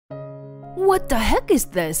What the heck is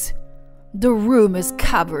this? The room is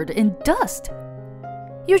covered in dust.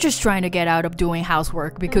 You're just trying to get out of doing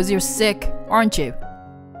housework because you're sick, aren't you?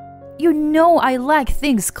 You know I like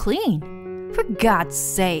things clean. For God's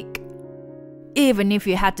sake. Even if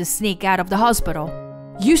you had to sneak out of the hospital,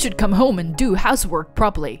 you should come home and do housework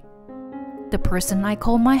properly. The person I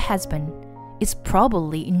call my husband is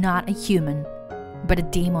probably not a human, but a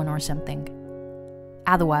demon or something.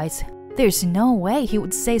 Otherwise, there's no way he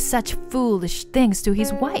would say such foolish things to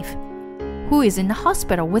his wife, who is in the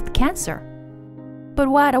hospital with cancer. But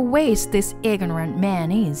what a waste this ignorant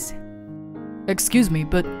man is. Excuse me,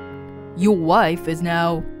 but your wife is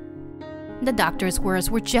now... The doctor's words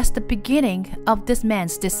were just the beginning of this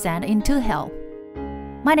man's descent into hell.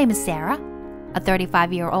 My name is Sarah, a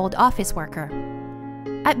 35-year-old office worker.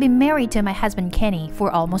 I've been married to my husband Kenny for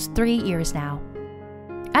almost 3 years now.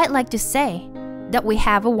 I'd like to say that we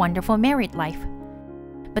have a wonderful married life,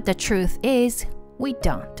 but the truth is, we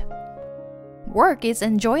don't. Work is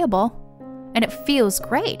enjoyable, and it feels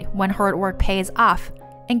great when hard work pays off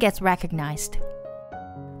and gets recognized.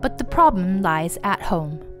 But the problem lies at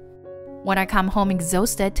home. When I come home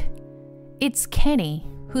exhausted, it's Kenny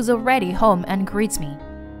who's already home and greets me.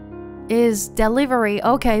 Is delivery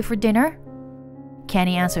okay for dinner?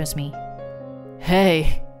 Kenny answers me.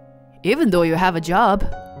 Hey, even though you have a job,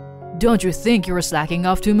 don't you think you're slacking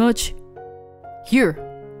off too much? Here,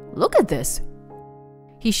 look at this.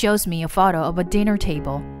 He shows me a photo of a dinner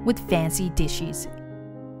table with fancy dishes.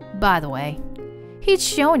 By the way, he's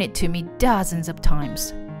shown it to me dozens of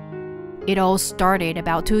times. It all started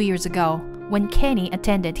about 2 years ago when Kenny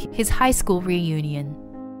attended his high school reunion.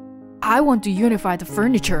 I want to unify the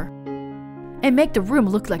furniture and make the room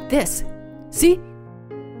look like this. See?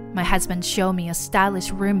 My husband showed me a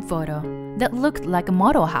stylish room photo that looked like a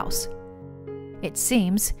model house. It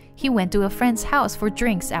seems he went to a friend's house for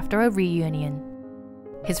drinks after a reunion.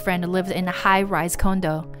 His friend lived in a high-rise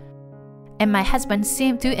condo, and my husband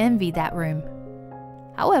seemed to envy that room.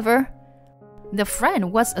 However, the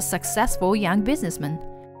friend was a successful young businessman,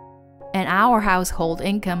 and our household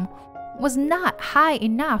income was not high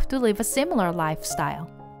enough to live a similar lifestyle.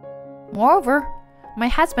 Moreover, my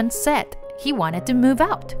husband said he wanted to move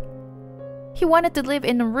out. He wanted to live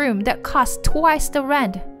in a room that cost twice the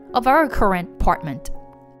rent of our current apartment.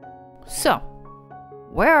 So,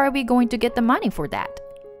 where are we going to get the money for that?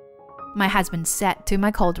 My husband said to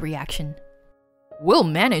my cold reaction. We'll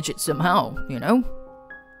manage it somehow, you know?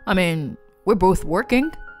 I mean, we're both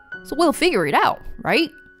working, so we'll figure it out, right?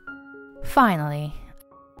 Finally,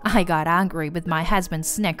 I got angry with my husband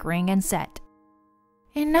snickering and said,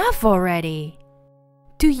 Enough already!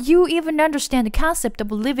 Do you even understand the concept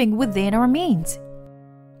of living within our means?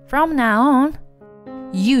 From now on,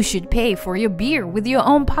 you should pay for your beer with your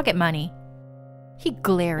own pocket money. He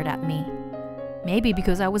glared at me, maybe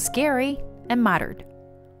because I was scary, and muttered,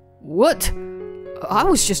 What? I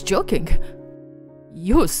was just joking.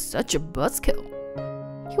 You're such a buzzkill.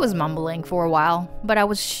 He was mumbling for a while, but I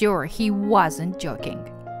was sure he wasn't joking.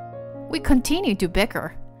 We continued to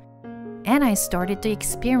bicker, and I started to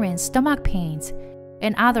experience stomach pains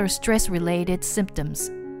and other stress-related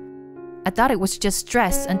symptoms. I thought it was just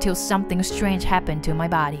stress until something strange happened to my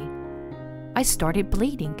body. I started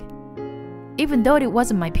bleeding, even though it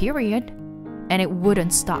wasn't my period, and it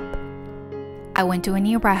wouldn't stop. I went to a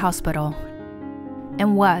nearby hospital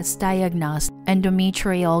and was diagnosed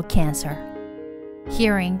endometrial cancer.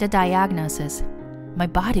 Hearing the diagnosis, my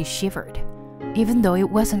body shivered, even though it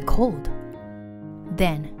wasn't cold.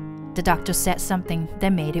 Then, the doctor said something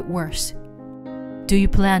that made it worse. Do you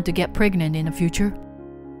plan to get pregnant in the future?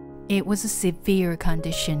 It was a severe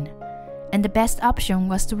condition, and the best option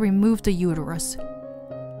was to remove the uterus.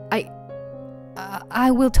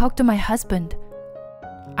 I will talk to my husband.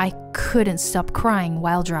 I couldn't stop crying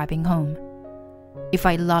while driving home. If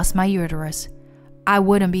I lost my uterus, I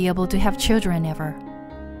wouldn't be able to have children ever.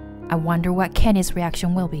 I wonder what Kenny's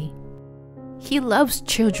reaction will be. He loves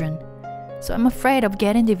children, so I'm afraid of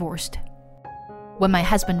getting divorced. When my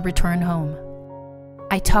husband returned home,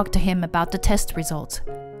 I talked to him about the test results,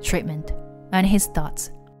 treatment, and his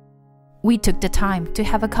thoughts. We took the time to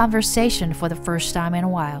have a conversation for the first time in a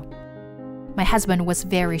while. My husband was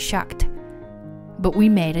very shocked, but we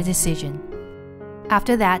made a decision.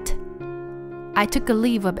 After that, I took a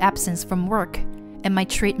leave of absence from work and my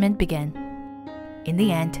treatment began. In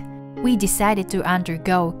the end, we decided to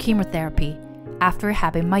undergo chemotherapy after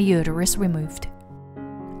having my uterus removed.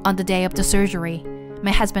 On the day of the surgery,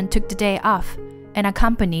 my husband took the day off and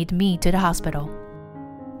accompanied me to the hospital.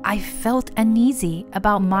 I felt uneasy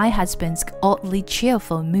about my husband's oddly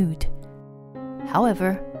cheerful mood.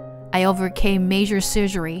 However, I overcame major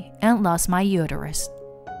surgery and lost my uterus.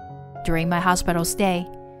 During my hospital stay,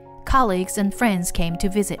 colleagues and friends came to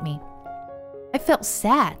visit me. I felt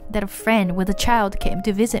sad that a friend with a child came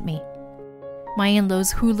to visit me. My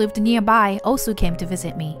in-laws who lived nearby also came to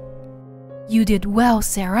visit me. "You did well,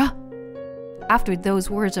 Sarah." After those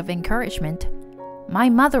words of encouragement, my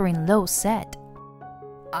mother-in-law said,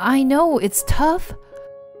 "I know it's tough,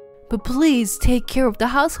 but please take care of the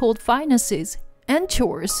household finances and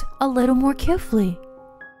chores a little more carefully."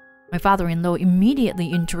 My father-in-law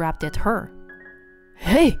immediately interrupted her.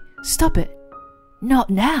 "Hey, stop it. Not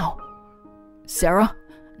now. Sarah,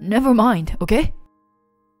 never mind, okay?"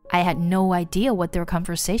 I had no idea what their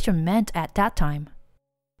conversation meant at that time.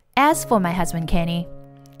 As for my husband Kenny,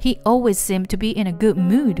 he always seemed to be in a good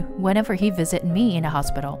mood whenever he visited me in the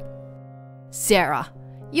hospital. "Sarah,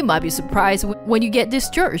 you might be surprised when you get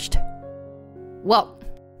discharged." "Well,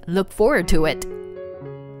 look forward to it."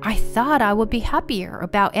 I thought I would be happier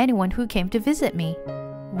about anyone who came to visit me,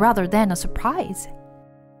 rather than a surprise.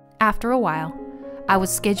 After a while, I was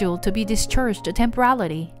scheduled to be discharged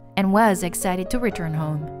temporarily and was excited to return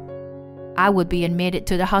home. I would be admitted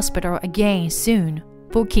to the hospital again soon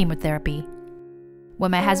for chemotherapy.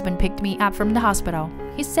 When my husband picked me up from the hospital,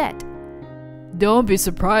 he said, "Don't be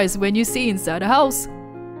surprised when you see inside the house."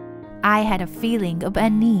 I had a feeling of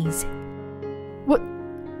unease.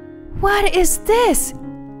 What is this?"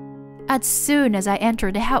 As soon as I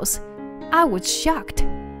entered the house, I was shocked.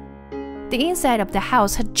 The inside of the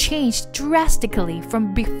house had changed drastically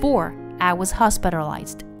from before I was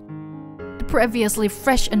hospitalized. The previously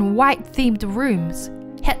fresh and white-themed rooms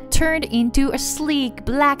had turned into a sleek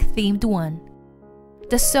black-themed one.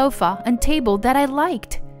 The sofa and table that I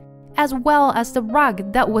liked, as well as the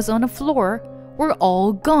rug that was on the floor, were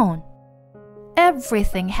all gone.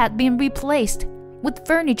 Everything had been replaced with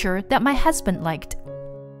furniture that my husband liked.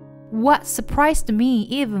 What surprised me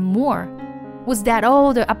even more was that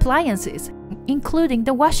all the appliances, including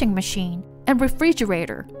the washing machine and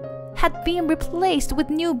refrigerator, had been replaced with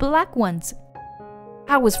new black ones.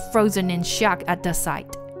 I was frozen in shock at the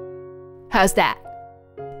sight. How's that?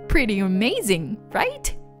 Pretty amazing,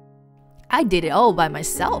 right? I did it all by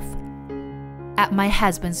myself. At my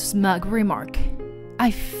husband's smug remark,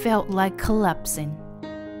 I felt like collapsing.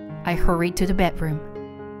 I hurried to the bedroom.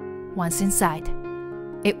 Once inside,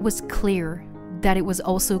 it was clear that it was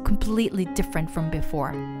also completely different from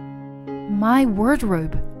before. My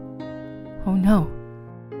wardrobe. Oh no.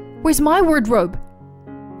 Where's my wardrobe?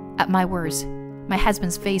 At my words, my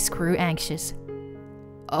husband's face grew anxious.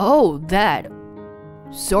 "Oh, that.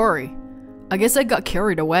 Sorry. I guess I got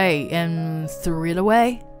carried away and threw it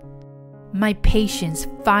away." My patience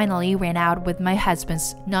finally ran out with my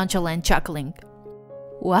husband's nonchalant chuckling.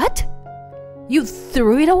 "What? You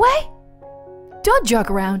threw it away? Don't joke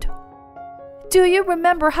around. Do you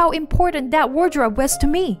remember how important that wardrobe was to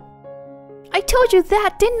me? I told you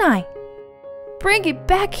that, didn't I? Bring it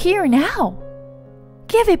back here now.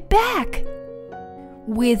 Give it back."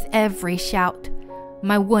 With every shout,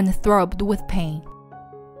 my wound throbbed with pain.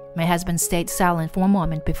 My husband stayed silent for a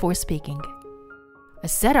moment before speaking. "I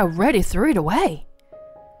said I already threw it away,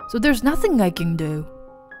 so there's nothing I can do.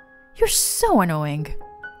 You're so annoying."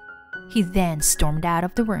 He then stormed out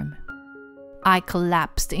of the room. I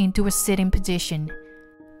collapsed into a sitting position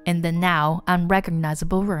in the now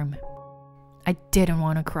unrecognizable room. I didn't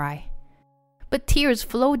want to cry, but tears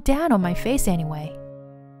flowed down on my face anyway.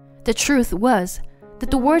 The truth was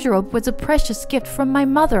that the wardrobe was a precious gift from my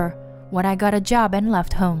mother when I got a job and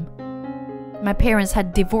left home. My parents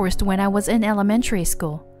had divorced when I was in elementary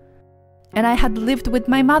school, and I had lived with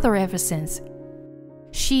my mother ever since.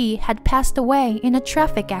 She had passed away in a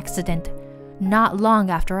traffic accident not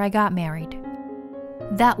long after I got married.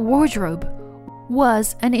 That wardrobe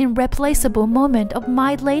was an irreplaceable moment of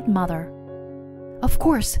my late mother. Of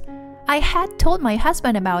course, I had told my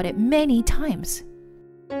husband about it many times.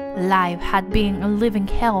 Life had been a living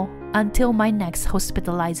hell until my next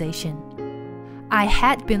hospitalization. I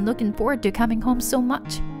had been looking forward to coming home so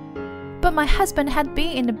much, but my husband had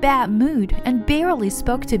been in a bad mood and barely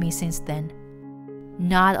spoke to me since then.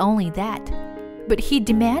 Not only that, but he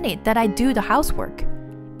demanded that I do the housework,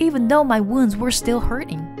 even though my wounds were still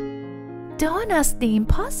hurting. "Don't ask the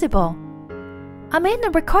impossible. I'm in a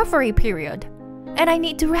recovery period, and I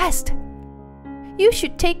need to rest. You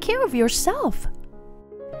should take care of yourself."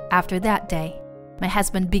 After that day, my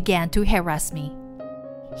husband began to harass me.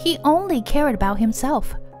 He only cared about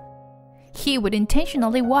himself. He would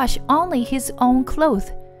intentionally wash only his own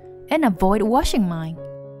clothes and avoid washing mine.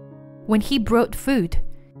 When he brought food,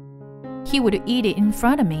 he would eat it in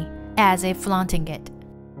front of me as if flaunting it.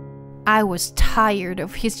 I was tired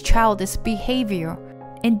of his childish behavior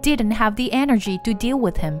and didn't have the energy to deal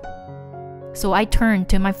with him. So I turned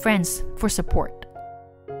to my friends for support.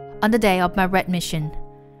 On the day of my readmission,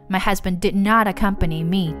 my husband did not accompany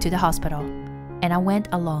me to the hospital, and I went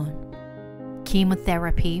alone.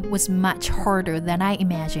 Chemotherapy was much harder than I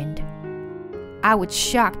imagined. I was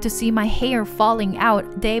shocked to see my hair falling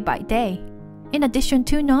out day by day, in addition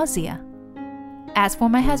to nausea. As for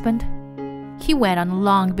my husband, he went on a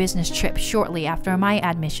long business trip shortly after my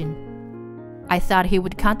admission. I thought he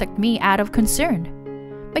would contact me out of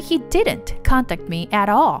concern, but he didn't contact me at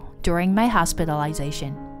all during my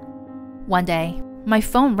hospitalization. One day, my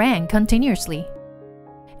phone rang continuously,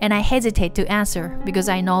 and I hesitated to answer because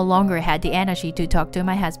I no longer had the energy to talk to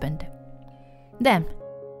my husband. Then,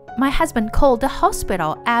 my husband called the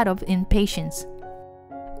hospital out of impatience.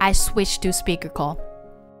 I switched to speaker call.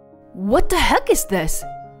 "What the heck is this?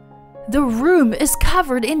 The room is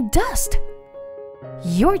covered in dust.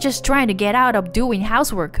 You're just trying to get out of doing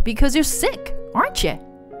housework because you're sick, aren't you?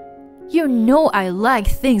 You know I like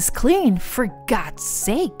things clean, for God's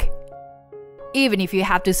sake. Even if you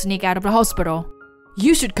have to sneak out of the hospital,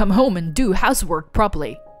 you should come home and do housework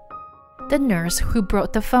properly." The nurse who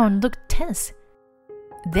brought the phone looked tense.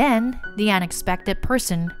 Then, the unexpected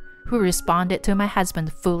person who responded to my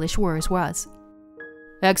husband's foolish words was,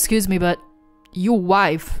 "Excuse me, but your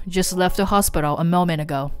wife just left the hospital a moment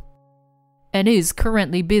ago and is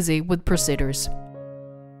currently busy with procedures.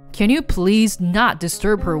 Can you please not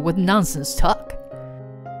disturb her with nonsense talk?"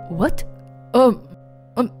 "What? Who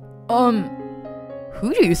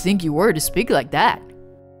do you think you were to speak like that?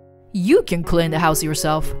 You can clean the house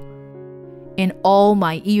yourself. In all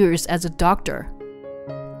my years as a doctor,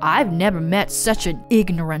 I've never met such an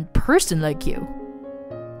ignorant person like you.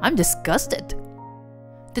 I'm disgusted."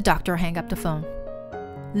 The doctor hung up the phone,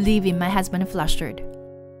 leaving my husband flustered.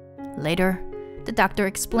 Later, the doctor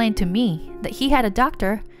explained to me that he had a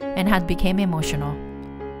doctor and had become emotional,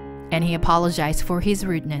 and he apologized for his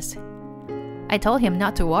rudeness. I told him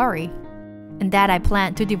not to worry, and that I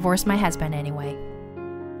planned to divorce my husband anyway.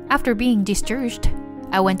 After being discharged,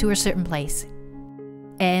 I went to a certain place,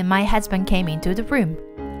 and my husband came into the room,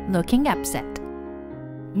 looking upset.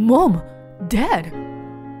 "Mom, Dad,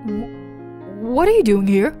 what are you doing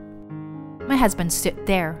here?" My husband stood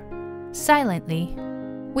there, silently,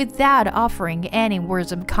 without offering any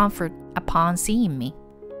words of comfort upon seeing me.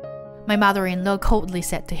 My mother-in-law coldly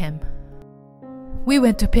said to him, "We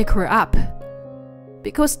went to pick her up,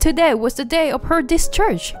 because today was the day of her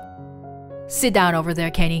discharge. Sit down over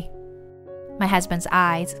there, Kenny." My husband's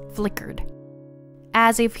eyes flickered,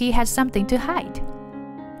 as if he had something to hide,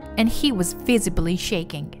 and he was visibly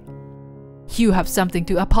shaking. "You have something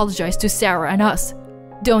to apologize to Sarah and us,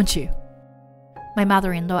 don't you?" My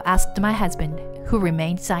mother-in-law asked my husband, who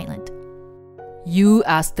remained silent. "You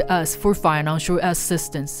asked us for financial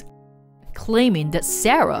assistance, claiming that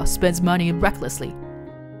Sarah spends money recklessly.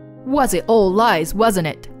 Was it all lies, wasn't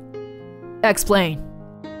it? Explain."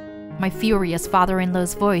 My furious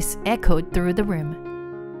father-in-law's voice echoed through the room.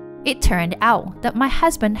 It turned out that my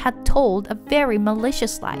husband had told a very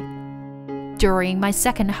malicious lie. During my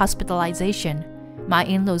second hospitalization, my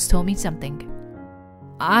in-laws told me something.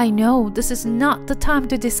 "I know this is not the time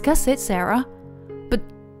to discuss it, Sarah, but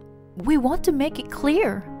we want to make it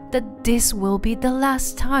clear that this will be the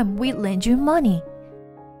last time we lend you money,"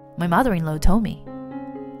 my mother-in-law told me.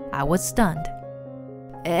 I was stunned.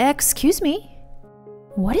 "Excuse me?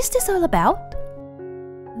 What is this all about?"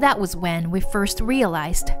 That was when we first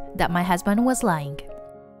realized that my husband was lying.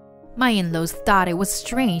 My in-laws thought it was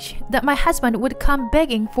strange that my husband would come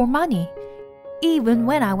begging for money, even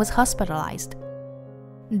when I was hospitalized.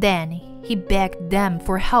 Then he begged them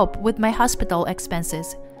for help with my hospital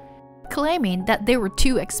expenses, claiming that they were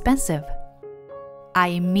too expensive. I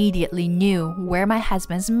immediately knew where my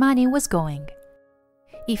husband's money was going.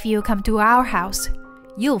 "If you come to our house,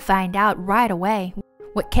 you'll find out right away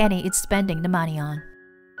what Kenny is spending the money on,"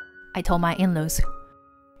 I told my in-laws,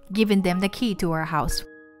 giving them the key to our house.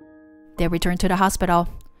 They returned to the hospital,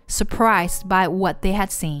 surprised by what they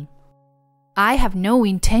had seen. "I have no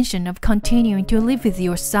intention of continuing to live with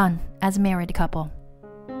your son as a married couple.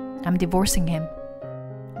 I'm divorcing him.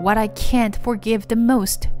 What I can't forgive the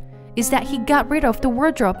most is that he got rid of the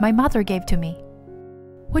wardrobe my mother gave to me."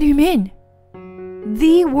 "What do you mean?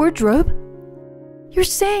 The wardrobe? You're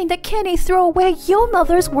saying that Kenny threw away your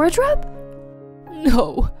mother's wardrobe?"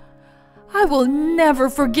 "No, I will never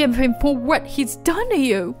forgive him for what he's done to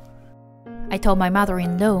you," I told my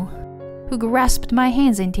mother-in-law, who grasped my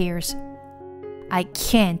hands in tears. "I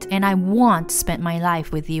can't and I won't spend my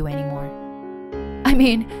life with you anymore. I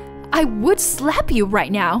mean, I would slap you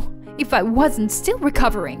right now if I wasn't still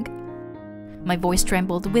recovering. My voice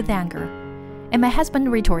trembled with anger, and my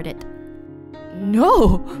husband retorted,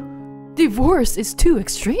 No! Divorce is too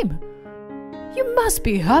extreme. You must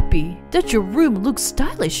be happy that your room looks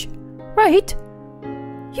stylish, right?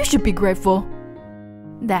 You should be grateful.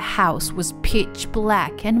 The house was pitch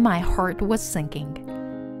black and my heart was sinking.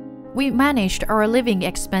 We managed our living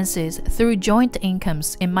expenses through joint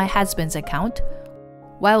incomes in my husband's account,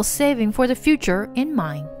 while saving for the future in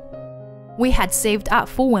mine. We had saved up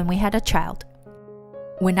for when we had a child.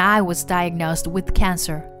 When I was diagnosed with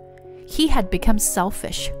cancer, he had become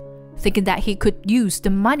selfish, thinking that he could use the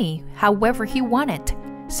money however he wanted,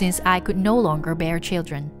 since I could no longer bear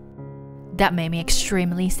children. That made me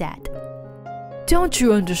extremely sad. Don't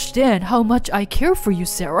you understand how much I care for you,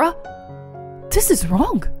 Sarah? This is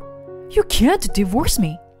wrong. You can't divorce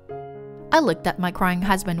me. I looked at my crying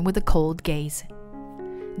husband with a cold gaze.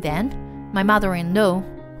 Then, my mother-in-law,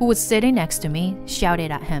 who was sitting next to me,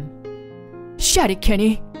 shouted at him. Shut it,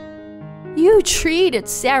 Kenny. You treated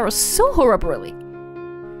Sarah so horribly.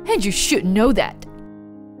 And you should know that.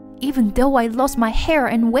 Even though I lost my hair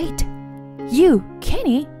and weight, you,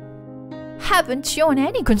 Kenny, haven't shown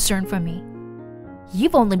any concern for me.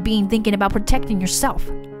 You've only been thinking about protecting yourself.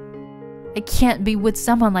 I can't be with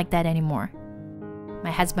someone like that anymore.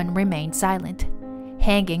 My husband remained silent,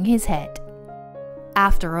 hanging his head.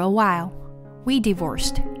 After a while, we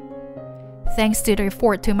divorced. Thanks to the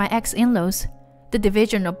effort to my ex-in-laws, the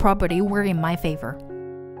division of property were in my favor.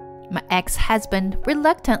 My ex-husband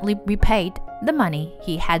reluctantly repaid the money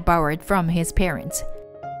he had borrowed from his parents,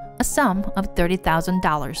 a sum of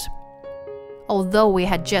 $30,000. Although we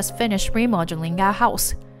had just finished remodeling our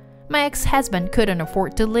house, my ex-husband couldn't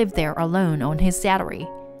afford to live there alone on his salary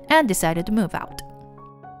and decided to move out.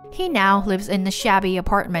 He now lives in a shabby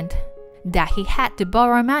apartment that he had to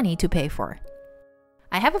borrow money to pay for.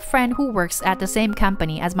 I have a friend who works at the same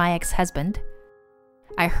company as my ex-husband.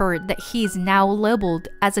 I heard that he is now labeled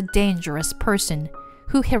as a dangerous person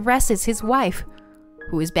who harasses his wife,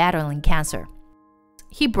 who is battling cancer.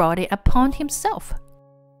 He brought it upon himself.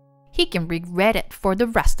 He can regret it for the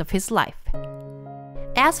rest of his life.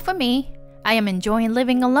 As for me, I am enjoying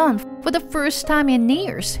living alone for the first time in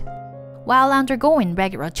years, while undergoing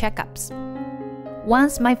regular checkups.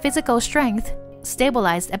 Once my physical strength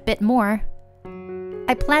stabilized a bit more,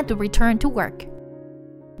 I plan to return to work.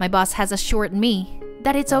 My boss has assured me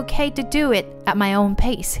that it's okay to do it at my own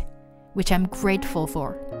pace, which I'm grateful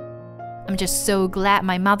for. I'm just so glad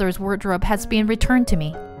my mother's wardrobe has been returned to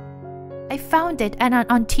me. I found it at an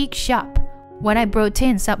antique shop when I brought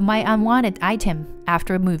in some of my unwanted item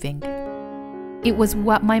after moving. It was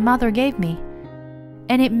what my mother gave me,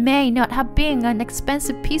 and it may not have been an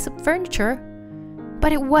expensive piece of furniture,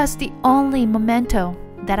 but it was the only memento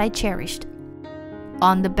that I cherished.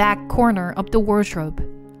 On the back corner of the wardrobe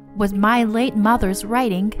was my late mother's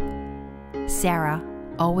writing, Sarah,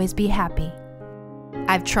 always be happy.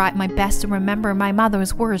 I've tried my best to remember my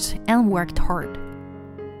mother's words and worked hard.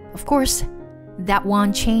 Of course, that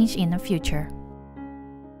won't change in the future.